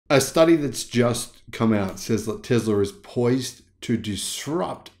A study that's just come out says that Tesla is poised to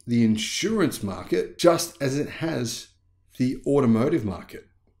disrupt the insurance market just as it has the automotive market.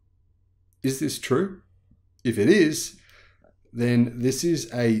 Is this true? If it is, then this is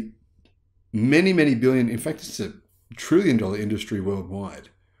a many billion, in fact, it's a $1 trillion industry worldwide.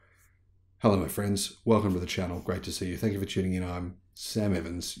 Hello, my friends. Welcome to the channel. Great to see you. Thank you for tuning in. I'm Sam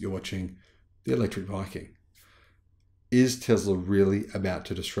Evans. You're watching the Electric Viking. Is Tesla really about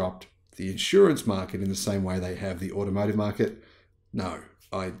to disrupt the insurance market in the same way they have the automotive market? No,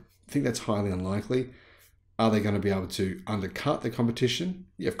 I think that's highly unlikely. Are they going to be able to undercut the competition?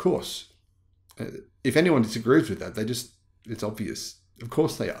 Yeah, of course. If anyone disagrees with that, it's obvious. Of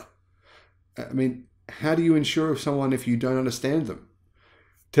course they are. I mean, how do you insure someone if you don't understand them?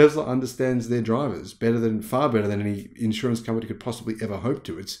 Tesla understands their drivers far better than any insurance company could possibly ever hope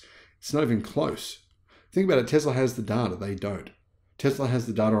to. It's not even close. Think about it. Tesla has the data. They don't. Tesla has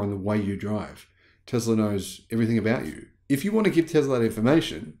the data on the way you drive. Tesla knows everything about you. If you want to give Tesla that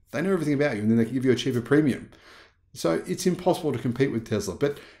information, they know everything about you, and then they can give you a cheaper premium. So it's impossible to compete with Tesla,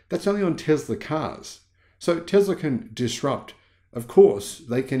 but that's only on Tesla cars. So Tesla can disrupt. Of course,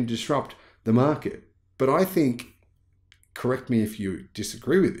 they can disrupt the market. But I think, correct me if you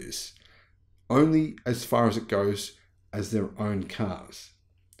disagree with this, only as far as it goes as their own cars.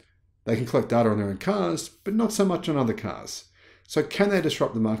 They can collect data on their own cars, but not so much on other cars. So can they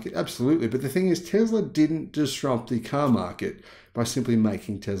disrupt the market? Absolutely. But the thing is, Tesla didn't disrupt the car market by simply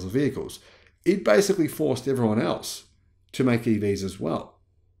making Tesla vehicles. It basically forced everyone else to make EVs as well.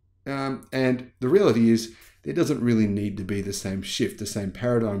 And the reality is, there doesn't really need to be the same shift, the same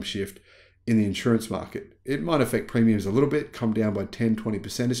paradigm shift in the insurance market. It might affect premiums a little bit, come down by 10,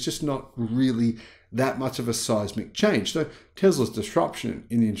 20%. It's just not really that much of a seismic change. So Tesla's disruption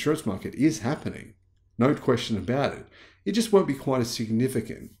in the insurance market is happening. No question about it. It just won't be quite as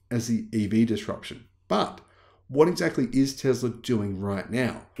significant as the EV disruption. But what exactly is Tesla doing right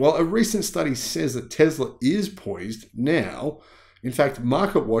now? Well, a recent study says that Tesla is poised now. In fact,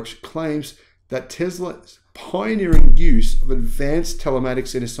 MarketWatch claims that Tesla's pioneering use of advanced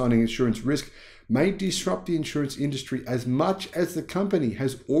telematics in assigning insurance risk may disrupt the insurance industry as much as the company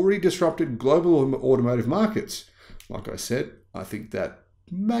has already disrupted global automotive markets. Like I said, I think that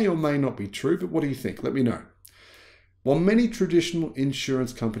may or may not be true, but what do you think? Let me know. While many traditional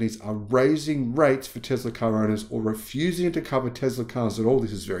insurance companies are raising rates for Tesla car owners or refusing to cover Tesla cars at all,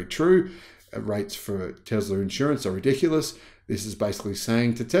 this is very true. Rates for Tesla insurance are ridiculous. This is basically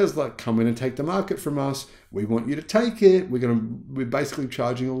saying to Tesla, come in and take the market from us. We want you to take it. We're basically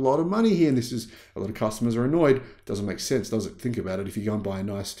charging a lot of money here. And this is, a lot of customers are annoyed. Doesn't make sense, does it? Think about it. If you go and buy a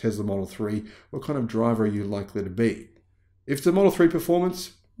nice Tesla Model 3, what kind of driver are you likely to be? If it's a Model 3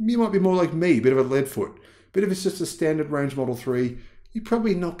 performance, you might be more like me, a bit of a lead foot. But if it's just a standard range Model 3, you're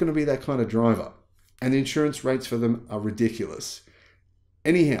probably not going to be that kind of driver. And the insurance rates for them are ridiculous.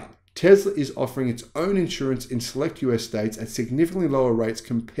 Anyhow, Tesla is offering its own insurance in select US states at significantly lower rates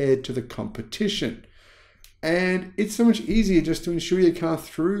compared to the competition. And it's so much easier just to insure your car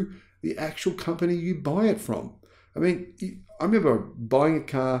through the actual company you buy it from. I mean, I remember buying a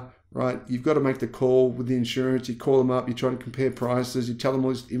car, right? You've got to make the call with the insurance. You call them up, you try to compare prices, you tell them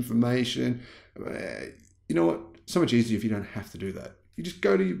all this information. You know what? So much easier if you don't have to do that. You just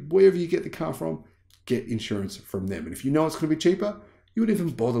go to wherever you get the car from, get insurance from them. And if you know it's going to be cheaper, you wouldn't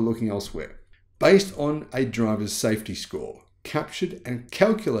even bother looking elsewhere. Based on a driver's safety score, captured and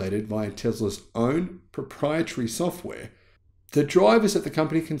calculated via Tesla's own proprietary software, the drivers that the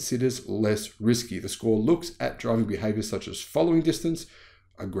company considers less risky. The score looks at driving behaviors such as following distance,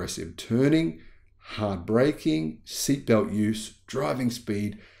 aggressive turning, hard braking, seatbelt use, driving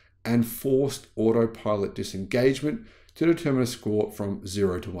speed, and forced autopilot disengagement to determine a score from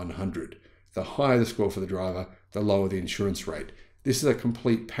 0 to 100. The higher the score for the driver, the lower the insurance rate. This is a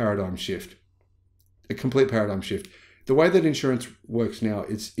complete paradigm shift. A complete paradigm shift. The way that insurance works now,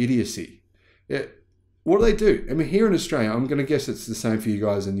 it's idiocy. What do? I mean, here in Australia, I'm going to guess it's the same for you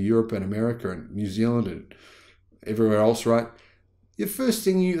guys in Europe and America and New Zealand and everywhere else, right? The first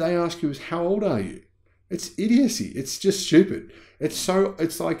thing they ask you is, how old are you? It's idiocy. It's just stupid. It's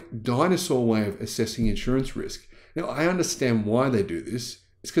like dinosaur way of assessing insurance risk. Now, I understand why they do this.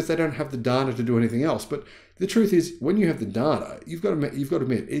 It's because they don't have the data to do anything else. But the truth is, when you have the data, you've got to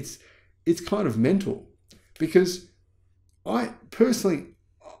admit it's kind of mental. Because I personally,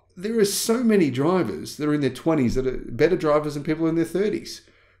 there are so many drivers that are in their 20s that are better drivers than people in their 30s.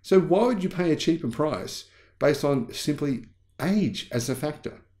 So why would you pay a cheaper price based on simply age as a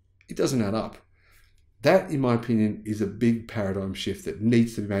factor? It doesn't add up. That, in my opinion, is a big paradigm shift that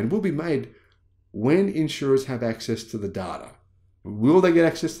needs to be made and will be made when insurers have access to the data. Will they get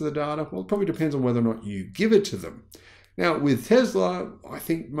access to the data? Well, it probably depends on whether or not you give it to them. Now, with Tesla, I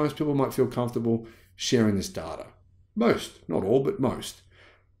think most people might feel comfortable sharing this data. Most, not all, but most.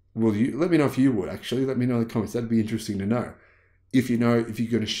 Will you? Let me know if you would, actually. Let me know in the comments. That'd be interesting to know. If you're going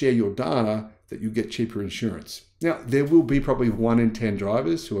to share your data, that you get cheaper insurance. Now, there will be probably 1 in 10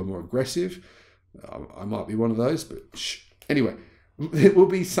 drivers who are more aggressive. I might be one of those, but anyway, there will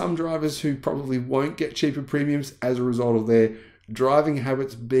be some drivers who probably won't get cheaper premiums as a result of their driving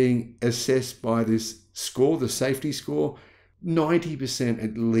habits being assessed by this score, the safety score. 90%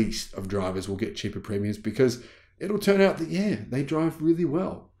 at least of drivers will get cheaper premiums because it'll turn out that, yeah, they drive really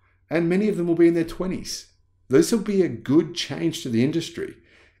well. And many of them will be in their 20s. This will be a good change to the industry.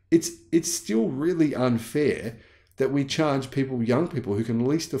 It's still really unfair that we charge people, young people who can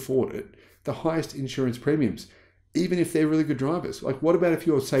least afford it, the highest insurance premiums, even if they're really good drivers. Like, what about if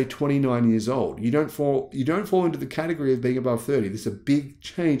you're, say, 29 years old? You don't fall into the category of being above 30. There's a big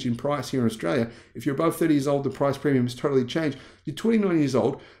change in price here in Australia. If you're above 30 years old, the price premium has totally changed. You're 29 years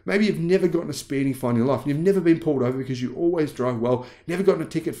old. Maybe you've never gotten a speeding fine in your life. You've never been pulled over because you always drive well. Never gotten a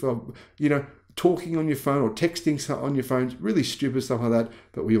ticket for, talking on your phone or texting on your phone. Really stupid stuff like that.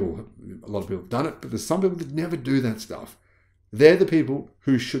 But a lot of people have done it. But there's some people that never do that stuff. They're the people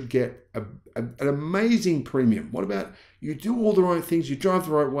who should get an amazing premium. What about you do all the right things, you drive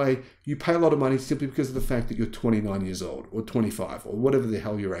the right way, you pay a lot of money simply because of the fact that you're 29 years old or 25 or whatever the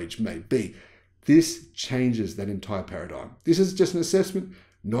hell your age may be. This changes that entire paradigm. This is just an assessment,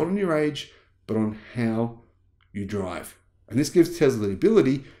 not on your age, but on how you drive. And this gives Tesla the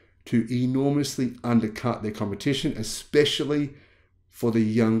ability to enormously undercut their competition, especially for the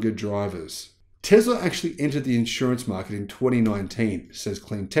younger drivers. Tesla actually entered the insurance market in 2019, says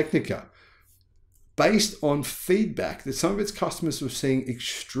Clean Technica, based on feedback that some of its customers were seeing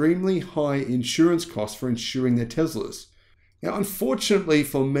extremely high insurance costs for insuring their Teslas. Now, unfortunately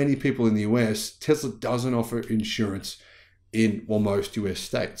for many people in the US, Tesla doesn't offer insurance in, well, most US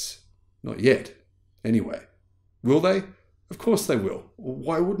states. Not yet, anyway. Will they? Of course they will.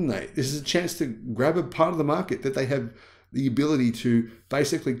 Why wouldn't they? This is a chance to grab a part of the market that they have the ability to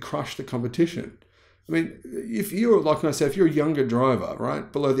basically crush the competition. I mean, if you're, like I said, if you're a younger driver,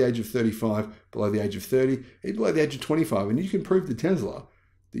 right, below the age of 35, below the age of 30, even below the age of 25, and you can prove to Tesla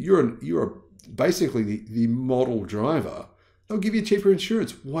that you're basically the model driver, they'll give you cheaper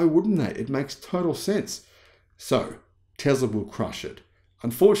insurance. Why wouldn't they? It makes total sense. So Tesla will crush it.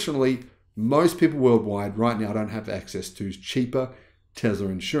 Unfortunately, most people worldwide right now don't have access to cheaper Tesla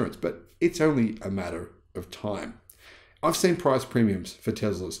insurance, but it's only a matter of time. I've seen price premiums for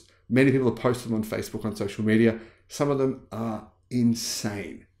Teslas. Many people have posted them on Facebook, on social media. Some of them are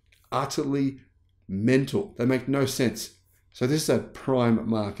insane, utterly mental. They make no sense. So this is a prime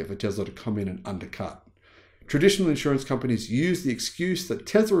market for Tesla to come in and undercut. Traditional insurance companies use the excuse that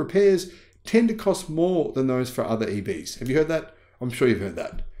Tesla repairs tend to cost more than those for other EVs. Have you heard that? I'm sure you've heard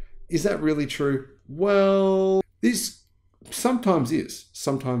that. Is that really true? Well, this sometimes is,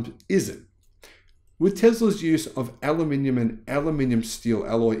 sometimes isn't. With Tesla's use of aluminium and aluminium steel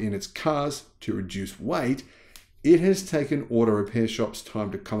alloy in its cars to reduce weight, it has taken auto repair shops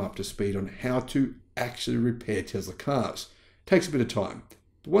time to come up to speed on how to actually repair Tesla cars. It takes a bit of time,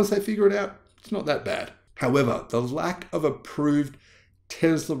 but once they figure it out, it's not that bad. However, the lack of approved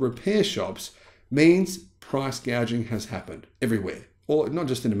Tesla repair shops means price gouging has happened everywhere, not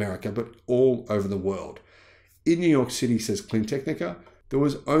just in America, but all over the world. In New York City, says Clean Technica, there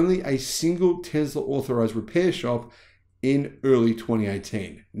was only a single Tesla authorized repair shop in early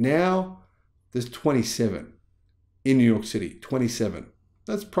 2018. Now there's 27 in New York City, 27.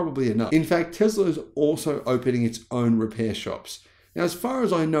 That's probably enough. In fact, Tesla is also opening its own repair shops. Now, as far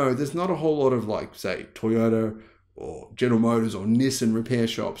as I know, there's not a whole lot of, like, say, Toyota or General Motors or Nissan repair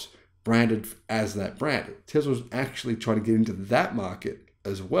shops branded as that brand. Tesla's actually trying to get into that market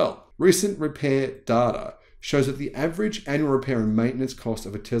as well. Recent repair data shows that the average annual repair and maintenance cost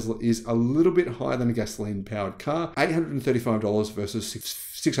of a Tesla is a little bit higher than a gasoline-powered car, $835 versus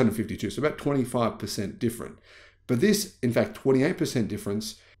 $652, so about 25% different. But this, in fact, 28%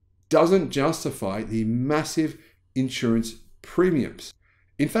 difference doesn't justify the massive insurance premiums.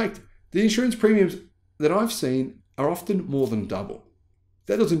 In fact, the insurance premiums that I've seen are often more than double.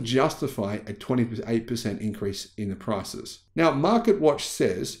 That doesn't justify a 28% increase in the prices. Now, MarketWatch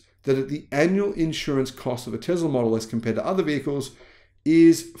says that the annual insurance cost of a Tesla Model S compared to other vehicles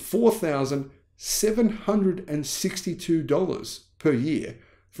is $4,762 per year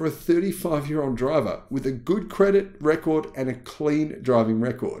for a 35-year-old driver with a good credit record and a clean driving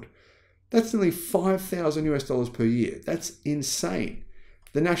record. That's nearly $5,000 US per year. That's insane.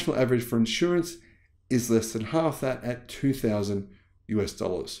 The national average for insurance is less than half that at $2,000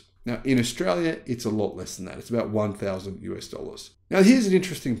 US. Now, in Australia, it's a lot less than that. It's about $1,000 US. Now, here's an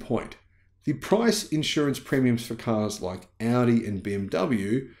interesting point. The price insurance premiums for cars like Audi and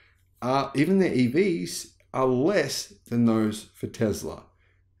BMW, even their EVs, are less than those for Tesla.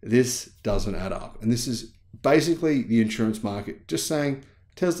 This doesn't add up. And this is basically the insurance market just saying,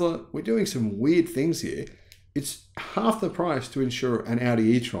 Tesla, we're doing some weird things here. It's half the price to insure an Audi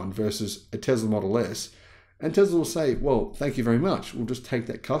e-tron versus a Tesla Model S. And Tesla will say, well, thank you very much. We'll just take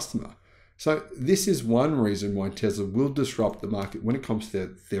that customer. So this is one reason why Tesla will disrupt the market when it comes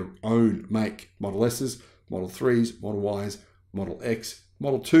to their own make. Model S's, Model 3s, Model Ys, Model X,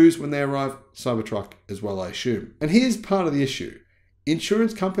 Model 2s when they arrive, Cybertruck as well, I assume. And here's part of the issue.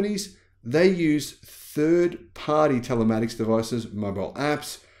 Insurance companies, they use third-party telematics devices, mobile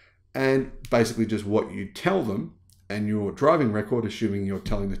apps, and basically just what you tell them and your driving record, assuming you're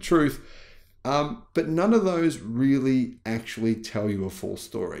telling the truth. But none of those really actually tell you a full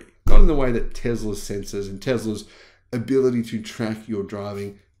story. Not in the way that Tesla's sensors and Tesla's ability to track your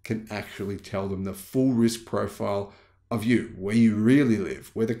driving can actually tell them the full risk profile of you, where you really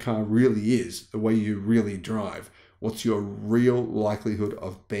live, where the car really is, the way you really drive, what's your real likelihood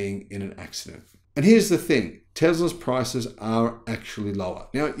of being in an accident. And here's the thing, Tesla's prices are actually lower.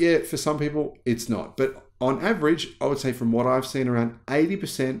 Now, yeah, for some people it's not, but on average, I would say from what I've seen, around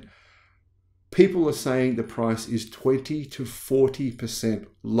 80% people are saying the price is 20 to 40%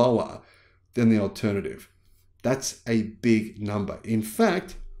 lower than the alternative. That's a big number. In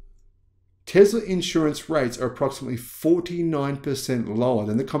fact, Tesla insurance rates are approximately 49% lower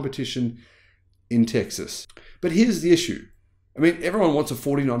than the competition in Texas. But here's the issue. I mean, everyone wants a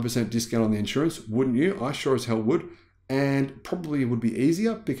 49% discount on the insurance, wouldn't you? I sure as hell would. And probably it would be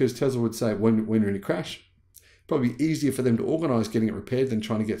easier because Tesla would say when you're in a crash, probably easier for them to organize getting it repaired than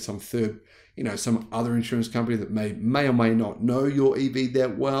trying to get some some other insurance company that may or may not know your EV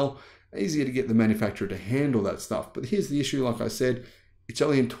that well. Easier to get the manufacturer to handle that stuff. But here's the issue, like I said, it's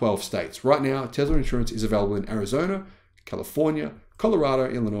only in 12 states. Right now, Tesla insurance is available in Arizona, California, Colorado,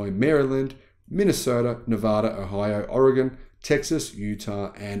 Illinois, Maryland, Minnesota, Nevada, Ohio, Oregon, Texas,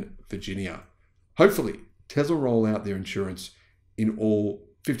 Utah, and Virginia. Hopefully, Tesla roll out their insurance in all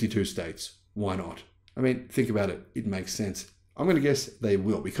 52 states. Why not? I mean, think about it. It makes sense. I'm going to guess they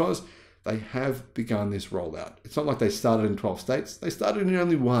will because they have begun this rollout. It's not like they started in 12 states. They started in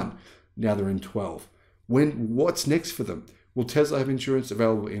only one. Now they're in 12. What's next for them? Will Tesla have insurance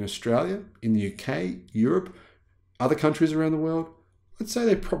available in Australia, in the UK, Europe, other countries around the world? I'd say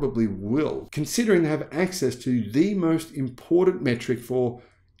they probably will, considering they have access to the most important metric for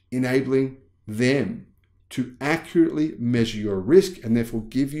enabling them to accurately measure your risk and therefore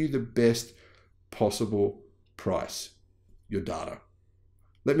give you the best possible price, your data.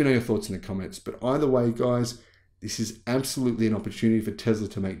 Let me know your thoughts in the comments. But either way, guys, this is absolutely an opportunity for Tesla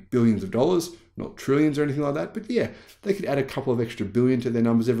to make billions of dollars, not trillions or anything like that. But yeah, they could add a couple of extra billion to their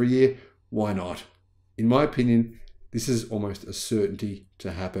numbers every year. Why not? In my opinion, this is almost a certainty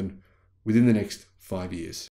to happen within the next 5 years.